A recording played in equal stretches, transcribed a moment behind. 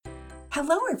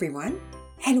Hello, everyone,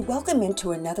 and welcome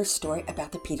into another story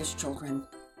about the Peters children.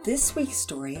 This week's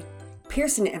story,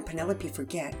 Pearson and Penelope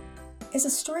Forget, is a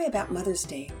story about Mother's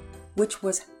Day, which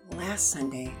was last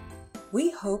Sunday. We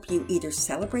hope you either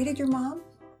celebrated your mom,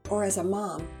 or as a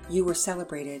mom, you were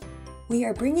celebrated. We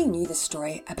are bringing you the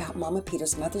story about Mama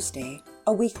Peters' Mother's Day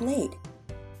a week late,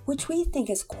 which we think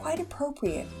is quite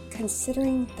appropriate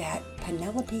considering that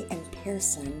Penelope and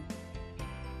Pearson...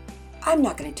 I'm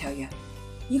not going to tell you.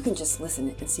 You can just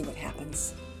listen and see what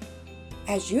happens.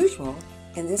 As usual,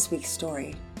 in this week's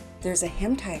story, there's a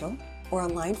hymn title or a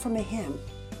line from a hymn,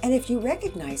 and if you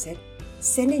recognize it,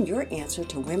 send in your answer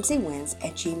to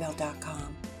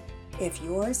whimsywins@gmail.com. If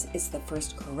yours is the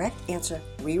first correct answer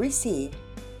we receive,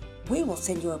 we will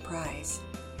send you a prize.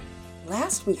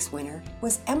 Last week's winner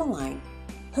was Emmeline,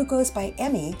 who goes by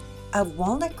Emmy of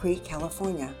Walnut Creek,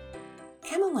 California.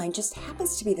 Emmeline just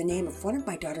happens to be the name of one of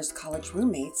my daughter's college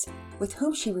roommates with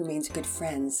whom she remains good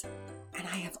friends, and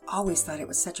I have always thought it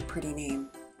was such a pretty name.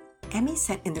 Emmy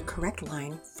sent in the correct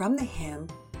line from the hymn,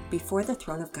 Before the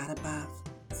Throne of God Above.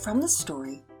 From the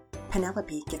story,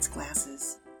 Penelope Gets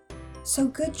Glasses. So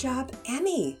good job,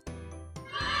 Emmy!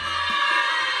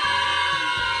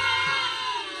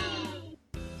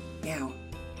 Now,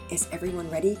 is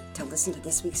everyone ready to listen to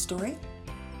this week's story?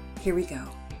 Here we go.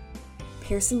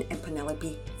 Pearson and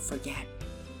Penelope Forget.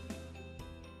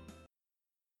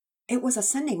 It was a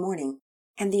Sunday morning,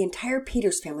 and the entire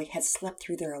Peters family had slept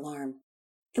through their alarm.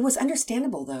 It was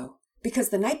understandable, though, because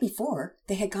the night before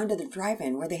they had gone to the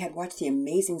drive-in where they had watched The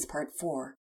Amazings Part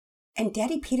 4, and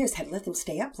Daddy Peters had let them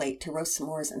stay up late to roast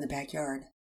s'mores in the backyard.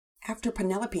 After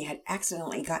Penelope had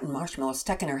accidentally gotten marshmallows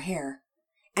stuck in her hair,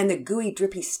 and the gooey,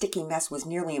 drippy, sticky mess was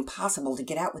nearly impossible to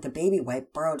get out with a baby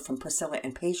wipe borrowed from Priscilla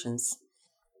and Patience,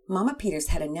 Mama Peters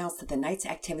had announced that the night's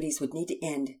activities would need to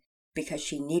end because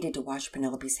she needed to wash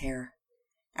Penelope's hair.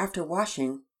 After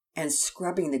washing and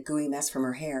scrubbing the gooey mess from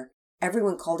her hair,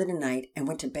 everyone called it a night and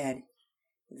went to bed.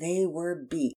 They were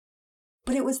beat.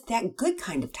 But it was that good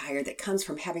kind of tired that comes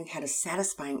from having had a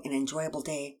satisfying and enjoyable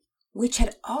day, which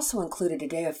had also included a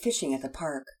day of fishing at the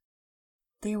park.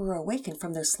 They were awakened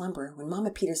from their slumber when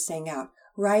Mama Peters sang out,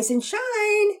 "Rise and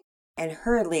shine!" and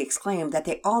hurriedly exclaimed that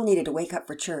they all needed to wake up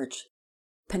for church.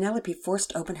 Penelope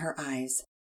forced open her eyes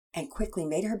and quickly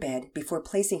made her bed before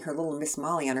placing her little Miss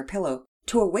Molly on her pillow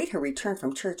to await her return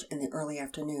from church in the early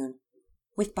afternoon.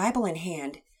 With Bible in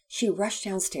hand, she rushed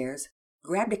downstairs,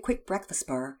 grabbed a quick breakfast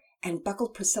bar, and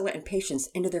buckled Priscilla and Patience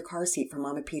into their car seat for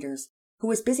Mama Peters, who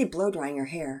was busy blow-drying her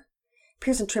hair.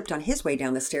 Pearson tripped on his way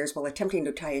down the stairs while attempting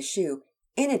to tie his shoe,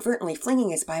 inadvertently flinging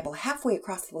his Bible halfway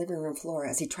across the living room floor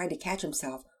as he tried to catch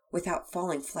himself without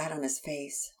falling flat on his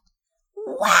face.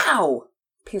 "Wow!"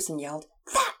 Pearson yelled.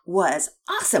 "That was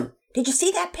awesome! Did you see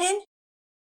that, Pen?"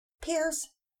 "Pierce,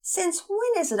 since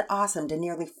when is it awesome to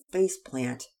nearly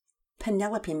faceplant?"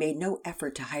 Penelope made no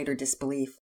effort to hide her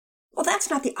disbelief. "Well,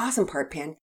 that's not the awesome part,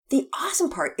 Pen. The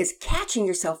awesome part is catching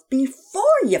yourself before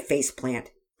you faceplant,"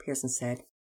 Pearson said.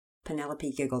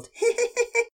 Penelope giggled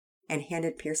and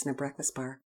handed Pearson a breakfast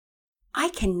bar. "I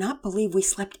cannot believe we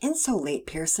slept in so late,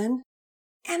 Pearson.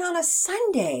 And on a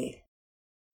Sunday."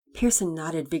 Pearson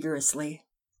nodded vigorously.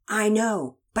 "I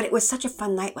know, but it was such a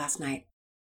fun night last night.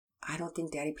 I don't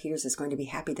think Daddy Peters is going to be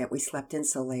happy that we slept in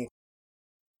so late."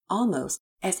 Almost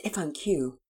as if on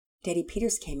cue, Daddy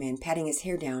Peters came in, patting his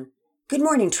hair down. "Good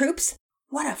morning, troops.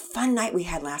 What a fun night we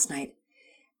had last night.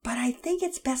 But I think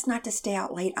it's best not to stay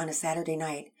out late on a Saturday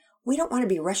night. We don't want to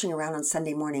be rushing around on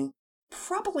Sunday morning.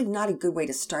 Probably not a good way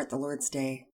to start the Lord's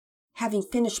Day." Having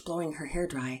finished blowing her hair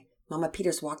dry, Mama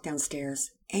Peters walked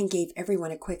downstairs and gave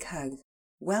everyone a quick hug.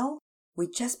 "Well, we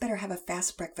just better have a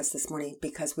fast breakfast this morning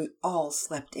because we all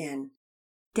slept in."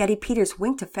 Daddy Peters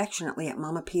winked affectionately at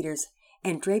Mama Peters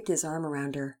and draped his arm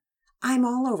around her. "I'm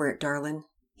all over it, darling,"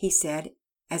 he said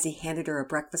as he handed her a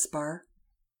breakfast bar.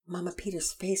 Mama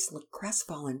Peters' face looked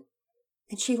crestfallen,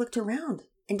 and she looked around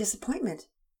in disappointment.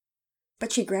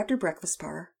 But she grabbed her breakfast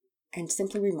bar and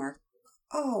simply remarked,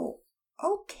 "Oh,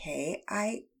 okay,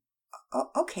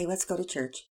 okay, let's go to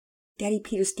church." Daddy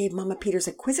Peters gave Mama Peters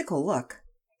a quizzical look,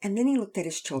 and then he looked at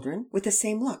his children with the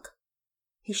same look.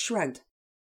 He shrugged.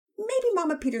 "Maybe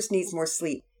Mama Peters needs more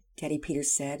sleep," Daddy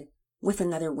Peters said, with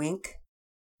another wink.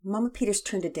 Mama Peters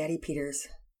turned to Daddy Peters.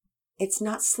 "It's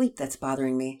not sleep that's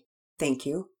bothering me. Thank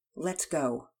you. Let's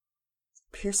go."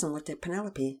 Pearson looked at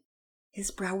Penelope. His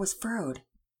brow was furrowed,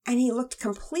 and he looked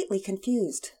completely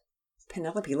confused.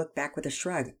 Penelope looked back with a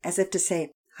shrug, as if to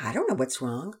say, "I don't know what's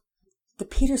wrong." The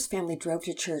Peters family drove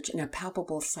to church in a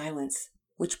palpable silence,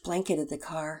 which blanketed the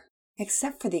car,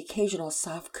 except for the occasional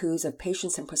soft coos of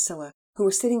Patience and Priscilla, who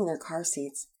were sitting in their car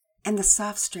seats. and the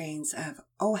soft strains of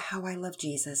 "Oh, How I Love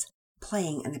Jesus"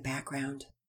 playing in the background.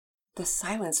 The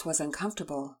silence was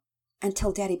uncomfortable,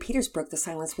 until Daddy Peters broke the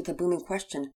silence with a booming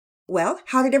question. "Well,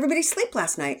 how did everybody sleep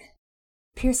last night?"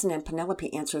 Pearson and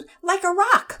Penelope answered, "Like a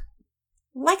rock!"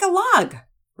 "Like a log!"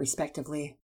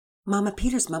 respectively. Mama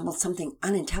Peters mumbled something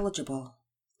unintelligible,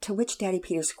 to which Daddy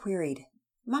Peters queried,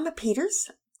 "Mama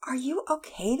Peters, are you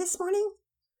okay this morning?"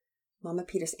 Mama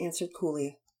Peters answered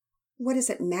coolly, "What does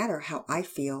it matter how I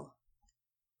feel?"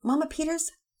 "Mama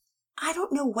Peters, I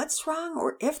don't know what's wrong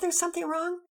or if there's something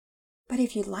wrong, but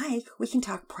if you'd like, we can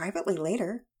talk privately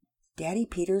later." Daddy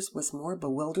Peters was more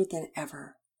bewildered than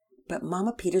ever, but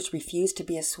Mama Peters refused to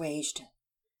be assuaged.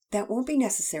 "That won't be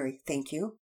necessary, thank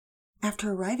you."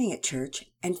 After arriving at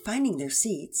church and finding their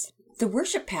seats, the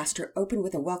worship pastor opened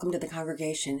with a welcome to the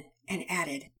congregation and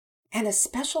added, "And a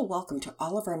special welcome to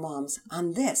all of our moms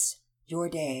on this, your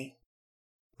day."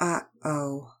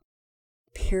 Uh-oh.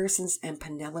 Pearson's and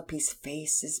Penelope's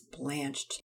faces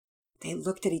blanched. They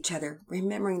looked at each other,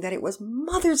 remembering that it was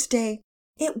Mother's Day.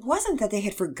 It wasn't that they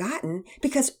had forgotten,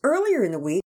 because earlier in the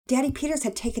week, Daddy Peters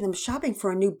had taken them shopping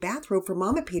for a new bathrobe for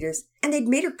Mama Peters, and they'd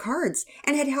made her cards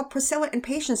and had helped Priscilla and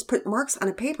Patience put marks on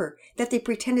a paper that they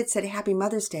pretended said Happy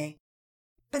Mother's Day.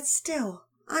 But still,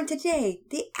 on today,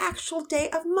 the actual day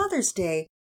of Mother's Day,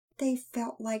 they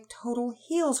felt like total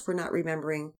heels for not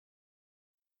remembering.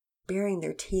 Baring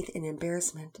their teeth in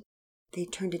embarrassment, they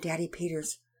turned to Daddy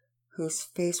Peters, whose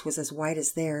face was as white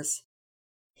as theirs.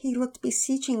 He looked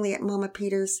beseechingly at Mama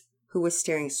Peters, who was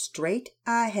staring straight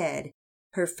ahead,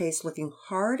 her face looking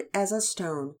hard as a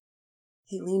stone.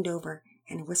 He leaned over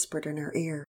and whispered in her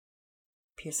ear.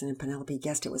 Pearson and Penelope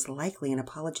guessed it was likely an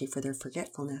apology for their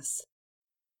forgetfulness.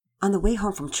 On the way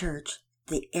home from church,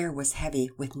 the air was heavy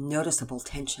with noticeable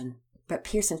tension, but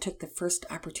Pearson took the first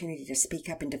opportunity to speak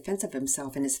up in defense of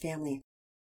himself and his family.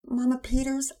 "Mama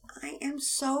Peters, I am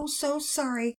so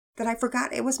sorry that I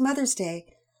forgot it was Mother's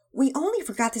Day. We only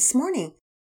forgot this morning,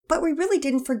 but we really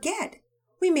didn't forget.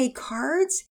 We made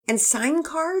cards and signed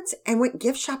cards and went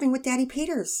gift shopping with Daddy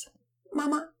Peters.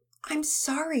 Mama, I'm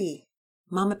sorry."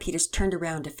 Mama Peters turned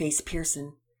around to face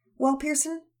Pearson. "Well,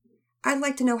 Pearson, I'd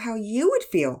like to know how you would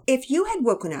feel if you had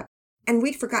woken up and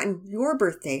we'd forgotten your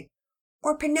birthday.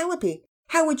 Or Penelope,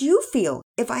 how would you feel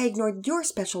if I ignored your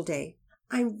special day?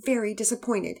 I'm very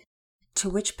disappointed." To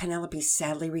which Penelope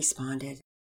sadly responded,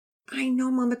 "I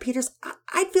know, Mama Peters,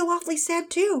 I'd feel awfully sad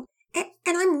too.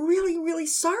 And I'm really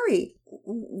sorry.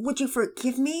 Would you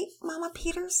forgive me, Mama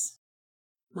Peters?"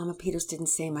 Mama Peters didn't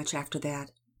say much after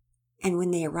that, and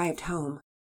when they arrived home,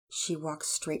 she walked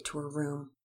straight to her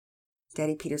room.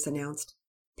 Daddy Peters announced,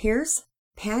 "Piers,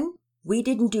 Pen, we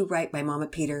didn't do right by Mama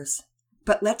Peters,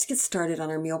 but let's get started on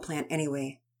our meal plan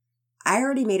anyway. I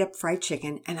already made up fried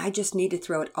chicken, and I just need to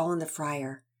throw it all in the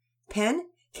fryer. Pen,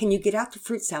 can you get out the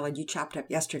fruit salad you chopped up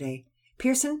yesterday?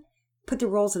 Pearson, put the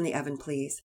rolls in the oven,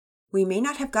 please. We may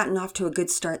not have gotten off to a good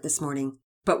start this morning,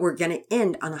 but we're going to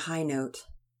end on a high note."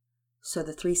 So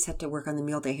the three set to work on the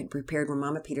meal they had prepared when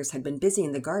Mama Peters had been busy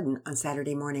in the garden on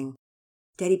Saturday morning.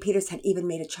 Daddy Peters had even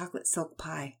made a chocolate silk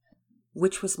pie,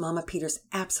 which was Mama Peters'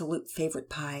 absolute favorite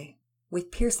pie,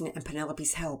 with Pearson and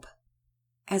Penelope's help.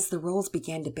 As the rolls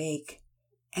began to bake,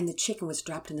 and the chicken was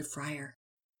dropped in the fryer,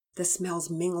 the smells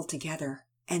mingled together,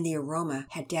 and the aroma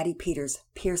had Daddy Peters,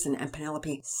 Pearson, and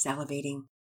Penelope salivating.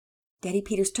 Daddy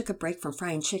Peters took a break from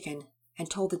frying chicken and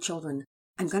told the children,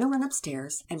 "I'm going to run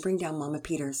upstairs and bring down Mama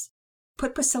Peters.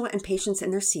 Put Priscilla and Patience in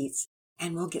their seats,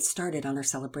 and we'll get started on our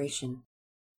celebration."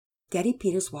 Daddy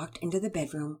Peters walked into the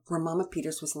bedroom where Mama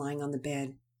Peters was lying on the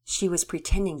bed. She was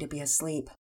pretending to be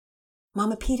asleep.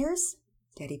 "Mama Peters,"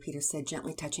 Daddy Peters said,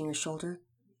 gently touching her shoulder.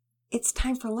 "It's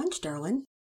time for lunch, darling."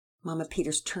 Mama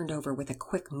Peters turned over with a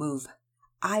quick move.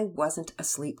 "I wasn't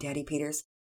asleep, Daddy Peters,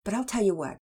 but I'll tell you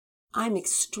what. I'm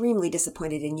extremely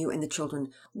disappointed in you and the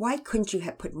children. Why couldn't you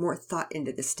have put more thought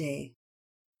into this day?"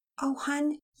 "Oh,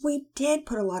 hon, we did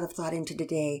put a lot of thought into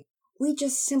today. We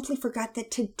just simply forgot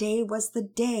that today was the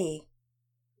day."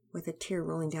 With a tear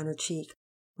rolling down her cheek,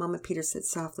 Mama Peters said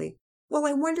softly, "Well,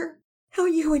 I wonder how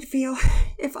you would feel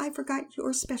if I forgot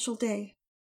your special day."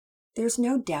 "There's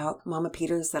no doubt, Mama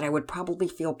Peters, that I would probably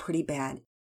feel pretty bad,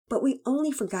 but we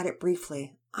only forgot it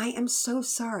briefly. I am so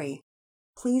sorry.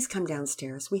 Please come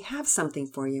downstairs. We have something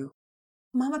for you."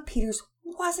 Mama Peters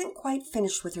wasn't quite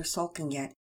finished with her sulking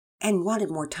yet, and wanted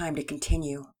more time to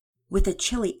continue. With a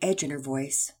chilly edge in her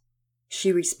voice,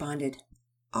 she responded,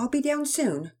 "I'll be down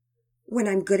soon, when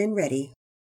I'm good and ready."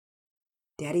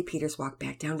 Daddy Peters walked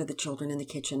back down to the children in the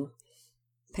kitchen.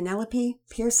 "Penelope,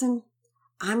 Pearson,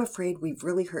 I'm afraid we've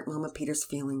really hurt Mama Peters'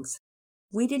 feelings.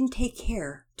 We didn't take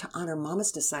care to honor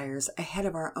Mama's desires ahead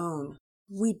of our own.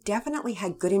 We definitely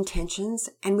had good intentions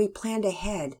and we planned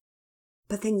ahead.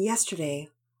 But then yesterday,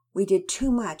 we did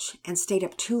too much and stayed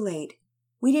up too late.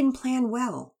 We didn't plan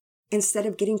well. Instead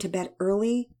of getting to bed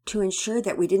early to ensure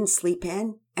that we didn't sleep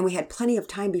in and we had plenty of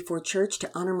time before church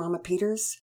to honor Mama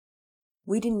Peters,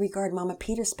 we didn't regard Mama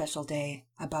Peters' special day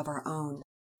above our own.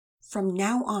 From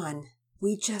now on,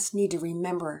 we just need to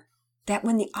remember that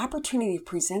when the opportunity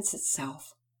presents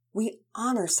itself, we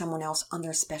honor someone else on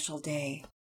their special day.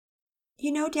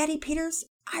 You know, Daddy Peters,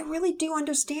 I really do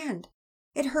understand.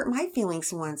 It hurt my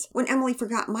feelings once when Emily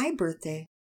forgot my birthday,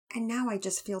 and now I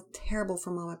just feel terrible for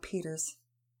Mama Peters.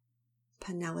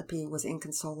 Penelope was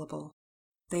inconsolable.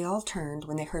 They all turned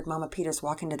when they heard Mama Peters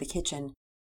walk into the kitchen.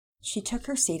 She took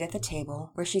her seat at the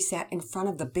table where she sat in front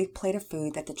of the big plate of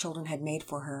food that the children had made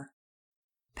for her.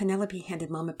 Penelope handed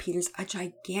Mama Peters a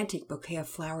gigantic bouquet of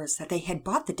flowers that they had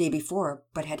bought the day before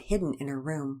but had hidden in her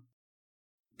room.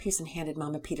 Pearson handed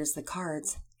Mama Peters the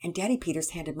cards, and Daddy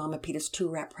Peters handed Mama Peters 2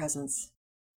 wrapped presents.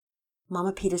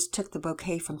 Mama Peters took the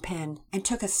bouquet from Pen and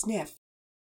took a sniff.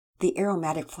 The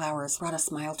aromatic flowers brought a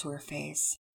smile to her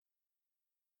face.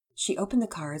 She opened the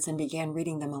cards and began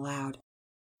reading them aloud.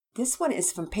 "This one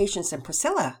is from Patience and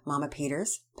Priscilla, Mama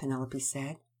Peters," Penelope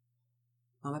said.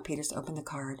 Mama Peters opened the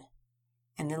card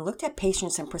and then looked at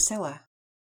Patience and Priscilla.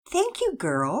 "Thank you,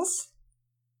 girls."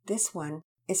 "This one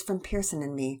is from Pearson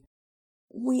and me.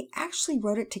 We actually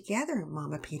wrote it together,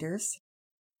 Mama Peters."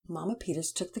 Mama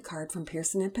Peters took the card from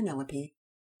Pearson and Penelope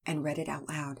and read it out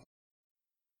loud.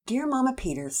 "Dear Mama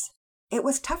Peters, it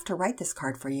was tough to write this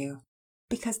card for you,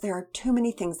 because there are too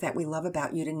many things that we love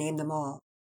about you to name them all.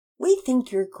 We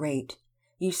think you're great.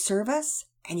 You serve us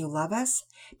and you love us,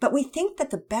 but we think that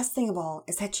the best thing of all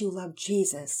is that you love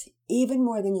Jesus even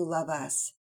more than you love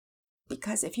us.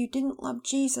 Because if you didn't love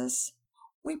Jesus,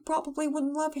 we probably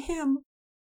wouldn't love him.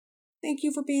 Thank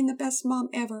you for being the best mom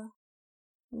ever.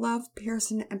 Love,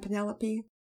 Pearson and Penelope."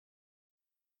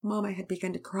 Mama had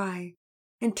begun to cry,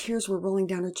 and tears were rolling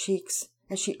down her cheeks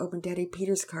as she opened Daddy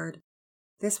Peters' card.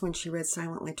 This one she read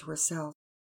silently to herself.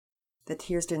 The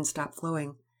tears didn't stop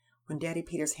flowing when Daddy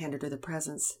Peters handed her the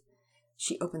presents.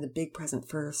 She opened the big present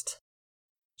first.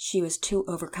 She was too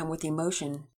overcome with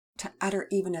emotion to utter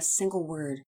even a single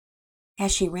word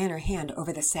as she ran her hand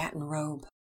over the satin robe.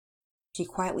 She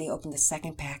quietly opened the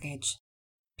second package.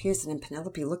 Pearson and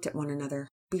Penelope looked at one another,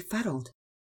 befuddled.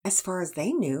 As far as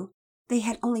they knew, they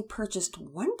had only purchased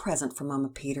one present for Mama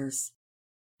Peters.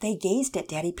 They gazed at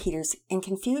Daddy Peters in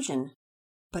confusion,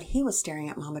 but he was staring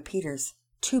at Mama Peters,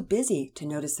 too busy to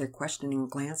notice their questioning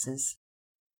glances.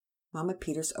 Mama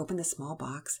Peters opened the small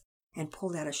box and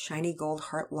pulled out a shiny gold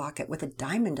heart locket with a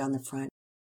diamond on the front.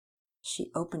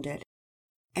 She opened it,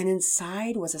 and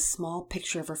inside was a small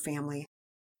picture of her family.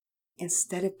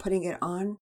 Instead of putting it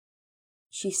on,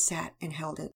 she sat and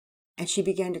held it, and she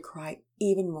began to cry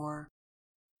even more.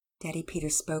 Daddy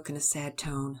Peters spoke in a sad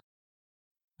tone.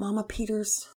 "Mama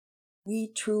Peters, we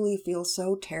truly feel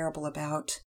so terrible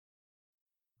about—"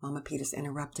 Mama Peters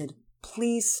interrupted.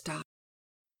 "Please stop.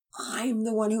 I'm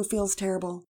the one who feels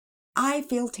terrible. I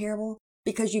feel terrible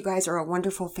because you guys are a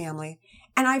wonderful family,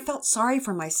 and I felt sorry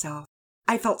for myself.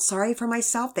 I felt sorry for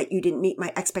myself that you didn't meet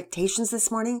my expectations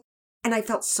this morning, and I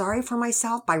felt sorry for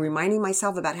myself by reminding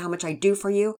myself about how much I do for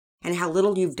you and how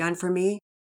little you've done for me.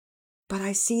 But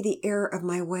I see the error of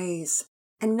my ways,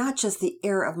 and not just the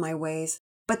error of my ways,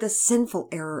 but the sinful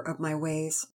error of my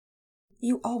ways.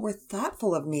 You all were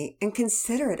thoughtful of me and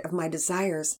considerate of my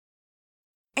desires.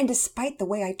 And despite the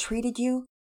way I treated you,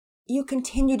 you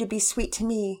continue to be sweet to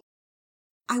me.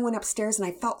 I went upstairs and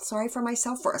I felt sorry for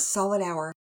myself for a solid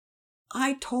hour.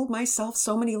 I told myself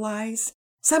so many lies.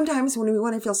 Sometimes when we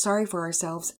want to feel sorry for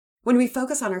ourselves, when we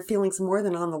focus on our feelings more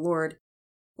than on the Lord,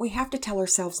 we have to tell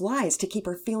ourselves lies to keep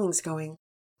our feelings going.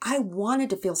 I wanted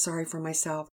to feel sorry for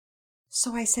myself.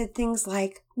 So I said things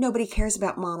like, nobody cares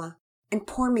about Mama, and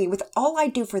poor me with all I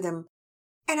do for them.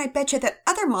 And I bet you that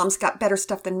other moms got better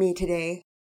stuff than me today.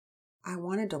 I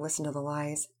wanted to listen to the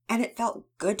lies, and it felt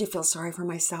good to feel sorry for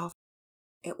myself.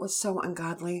 It was so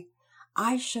ungodly.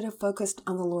 I should have focused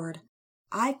on the Lord.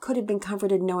 I could have been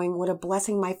comforted knowing what a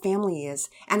blessing my family is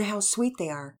and how sweet they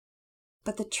are.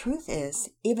 But the truth is,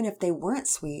 even if they weren't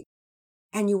sweet,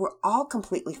 and you were all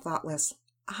completely thoughtless,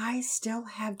 I still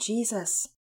have Jesus.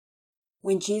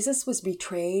 When Jesus was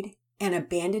betrayed and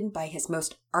abandoned by his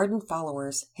most ardent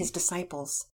followers, his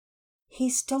disciples, he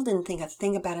still didn't think a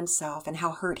thing about himself and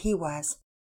how hurt he was.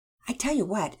 I tell you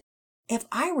what, if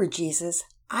I were Jesus,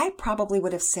 I probably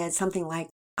would have said something like,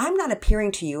 I'm not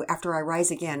appearing to you after I rise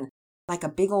again, like a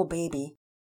big old baby.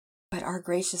 But our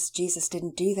gracious Jesus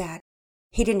didn't do that.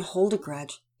 He didn't hold a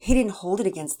grudge. He didn't hold it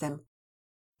against them.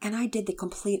 And I did the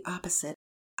complete opposite.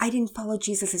 I didn't follow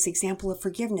Jesus' example of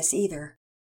forgiveness either.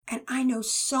 And I know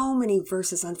so many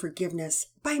verses on forgiveness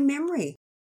by memory,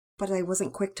 but I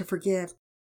wasn't quick to forgive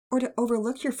or to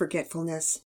overlook your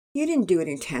forgetfulness. You didn't do it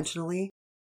intentionally.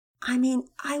 I mean,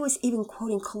 I was even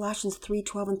quoting Colossians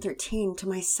 3:12 and 13 to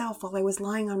myself while I was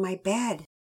lying on my bed.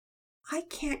 I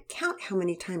can't count how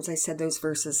many times I said those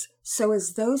verses. So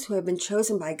as those who have been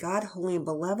chosen by God, holy and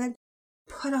beloved,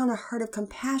 put on a heart of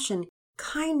compassion,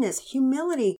 kindness,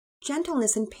 humility,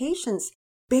 gentleness, and patience,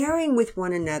 bearing with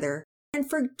one another, and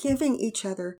forgiving each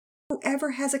other.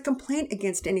 Whoever has a complaint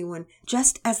against anyone,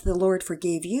 just as the Lord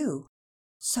forgave you,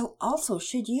 so also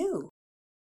should you.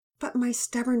 But my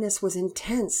stubbornness was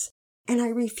intense, and I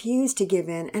refused to give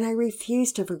in, and I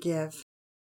refused to forgive.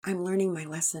 I'm learning my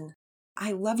lesson.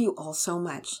 I love you all so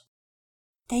much.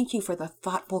 Thank you for the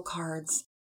thoughtful cards.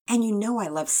 And you know I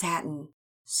love satin,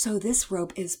 so this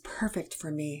robe is perfect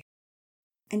for me.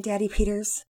 And Daddy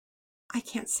Peters, I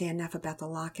can't say enough about the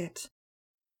locket.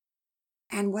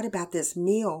 And what about this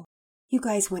meal? You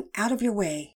guys went out of your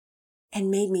way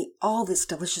and made me all this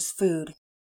delicious food.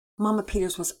 Mama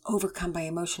Peters was overcome by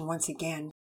emotion once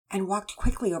again and walked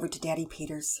quickly over to Daddy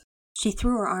Peters. She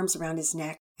threw her arms around his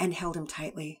neck and held him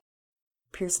tightly.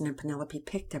 Pearson and Penelope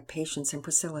picked up Patience and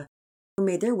Priscilla, who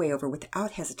made their way over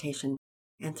without hesitation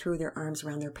and threw their arms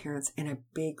around their parents in a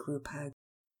big group hug.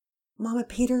 Mama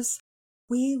Peters,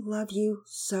 we love you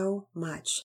so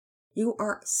much. You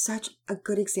are such a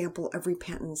good example of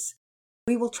repentance.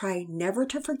 We will try never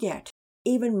to forget,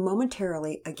 even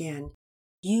momentarily again.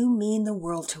 You mean the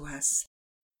world to us.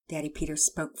 Daddy Peters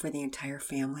spoke for the entire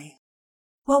family.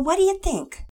 Well, what do you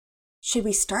think? Should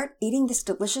we start eating this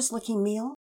delicious-looking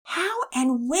meal? How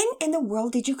and when in the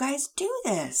world did you guys do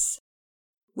this?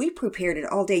 We prepared it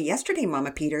all day yesterday,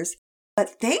 Mama Peters,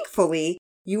 but thankfully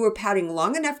you were pouting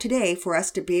long enough today for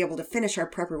us to be able to finish our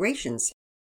preparations.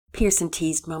 Pearson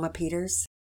teased Mama Peters.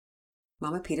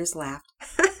 Mama Peters laughed.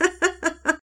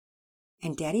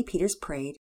 And Daddy Peters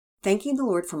prayed, thanking the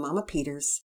Lord for Mama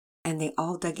Peters, and they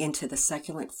all dug into the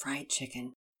succulent fried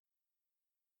chicken.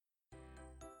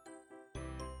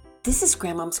 This is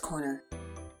Grandmom's Corner.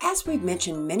 As we've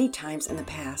mentioned many times in the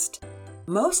past,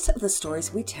 most of the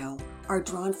stories we tell are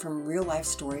drawn from real-life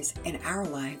stories in our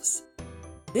lives.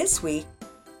 This week,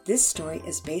 this story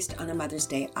is based on a Mother's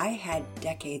Day I had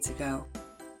decades ago.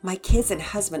 My kids and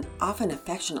husband often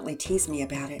affectionately tease me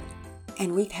about it,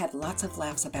 and we've had lots of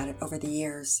laughs about it over the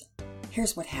years.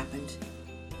 Here's what happened.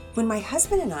 When my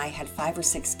husband and I had 5 or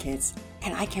 6 kids,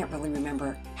 and I can't really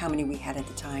remember how many we had at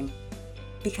the time,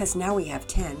 because now we have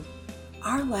 10,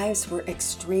 our lives were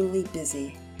extremely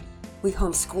busy. We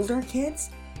homeschooled our kids,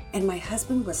 and my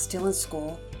husband was still in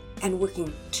school and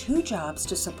working 2 jobs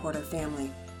to support our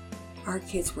family. Our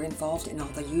kids were involved in all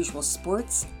the usual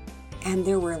sports, and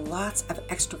there were lots of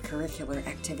extracurricular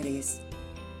activities.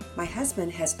 My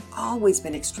husband has always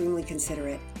been extremely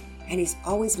considerate, and he's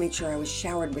always made sure I was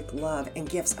showered with love and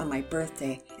gifts on my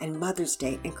birthday and Mother's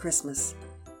Day and Christmas.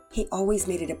 He always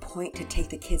made it a point to take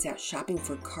the kids out shopping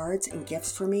for cards and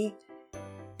gifts for me.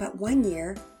 But one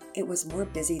year, it was more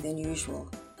busy than usual,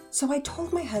 so I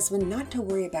told my husband not to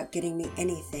worry about getting me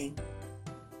anything.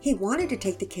 He wanted to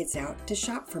take the kids out to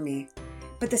shop for me,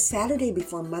 but the Saturday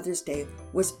before Mother's Day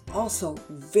was also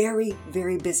very,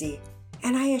 very busy,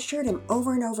 and I assured him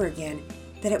over and over again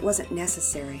that it wasn't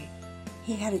necessary.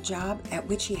 He had a job at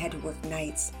which he had to work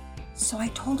nights, so I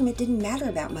told him it didn't matter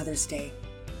about Mother's Day,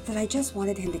 that I just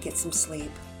wanted him to get some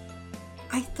sleep.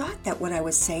 I thought that what I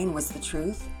was saying was the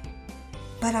truth.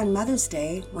 But on Mother's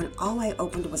Day, when all I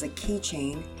opened was a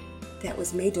keychain that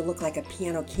was made to look like a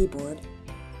piano keyboard,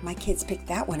 my kids picked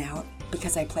that one out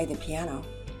because I play the piano.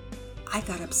 I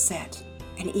got upset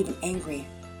and even angry.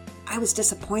 I was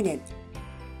disappointed.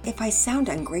 If I sound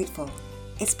ungrateful,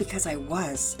 it's because I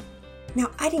was.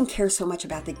 Now, I didn't care so much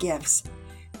about the gifts,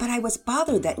 but I was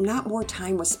bothered that not more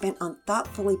time was spent on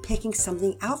thoughtfully picking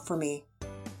something out for me.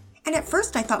 And at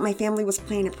first I thought my family was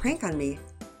playing a prank on me.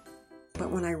 But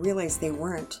when I realized they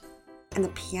weren't, and the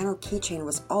piano keychain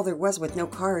was all there was with no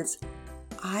cards,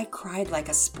 I cried like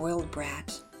a spoiled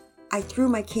brat. I threw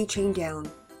my keychain down,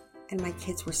 and my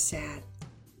kids were sad.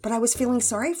 But I was feeling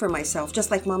sorry for myself,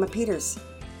 just like Mama Peters.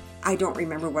 I don't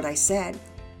remember what I said.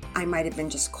 I might have been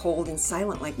just cold and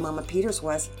silent like Mama Peters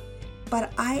was,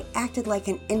 but I acted like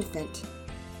an infant.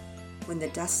 When the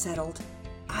dust settled,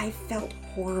 I felt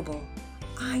horrible.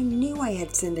 I knew I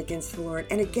had sinned against the Lord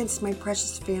and against my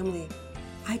precious family.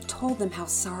 I told them how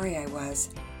sorry I was,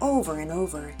 over and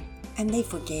over, and they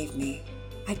forgave me.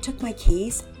 I took my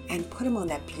keys and put them on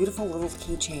that beautiful little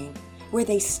keychain, where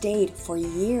they stayed for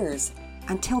years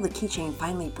until the keychain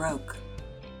finally broke.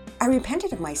 I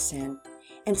repented of my sin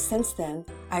And since then,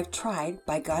 I've tried,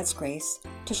 by God's grace,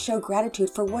 to show gratitude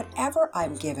for whatever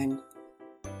I'm given.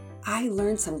 I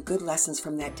learned some good lessons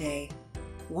from that day.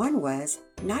 One was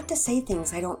not to say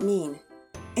things I don't mean.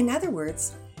 In other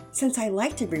words, since I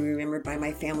like to be remembered by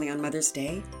my family on Mother's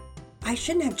Day, I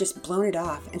shouldn't have just blown it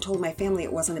off and told my family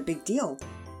it wasn't a big deal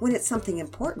when it's something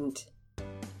important.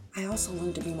 I also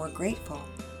learned to be more grateful.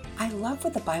 I love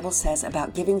what the Bible says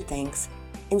about giving thanks.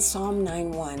 In Psalm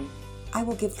 9:1, I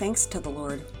will give thanks to the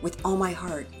Lord with all my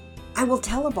heart. I will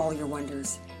tell of all your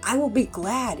wonders. I will be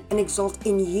glad and exult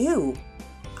in you.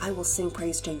 I will sing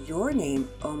praise to your name,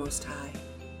 O Most High.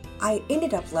 I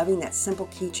ended up loving that simple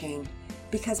keychain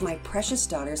because my precious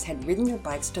daughters had ridden their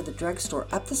bikes to the drugstore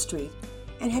up the street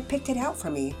and had picked it out for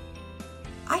me.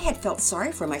 I had felt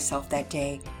sorry for myself that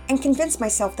day and convinced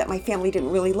myself that my family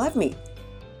didn't really love me.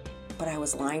 But I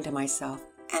was lying to myself,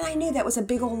 and I knew that was a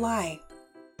big old lie.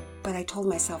 But I told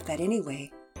myself that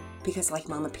anyway, because like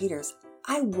Mama Peters,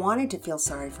 I wanted to feel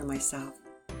sorry for myself.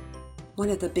 One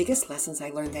of the biggest lessons I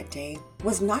learned that day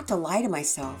was not to lie to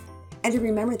myself and to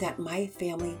remember that my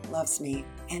family loves me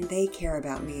and they care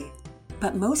about me.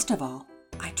 But most of all,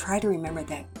 I try to remember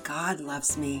that God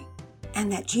loves me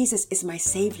and that Jesus is my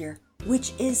Savior,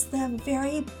 which is the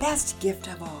very best gift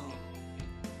of all.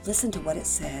 Listen to what it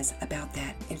says about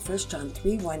that in 1 John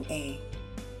 3:1a.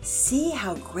 See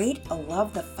how great a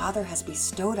love the Father has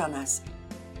bestowed on us.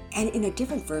 And in a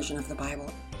different version of the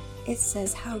Bible, it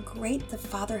says how great the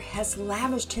Father has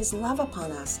lavished His love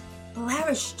upon us.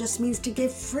 Lavish just means to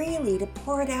give freely, to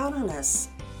pour it out on us.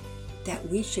 That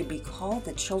we should be called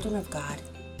the children of God,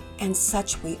 and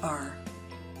such we are.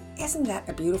 Isn't that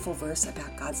a beautiful verse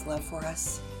about God's love for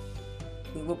us?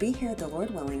 We will be here, the Lord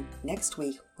willing, next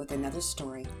week with another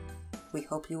story. We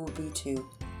hope you will be too.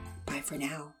 Bye for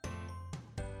now.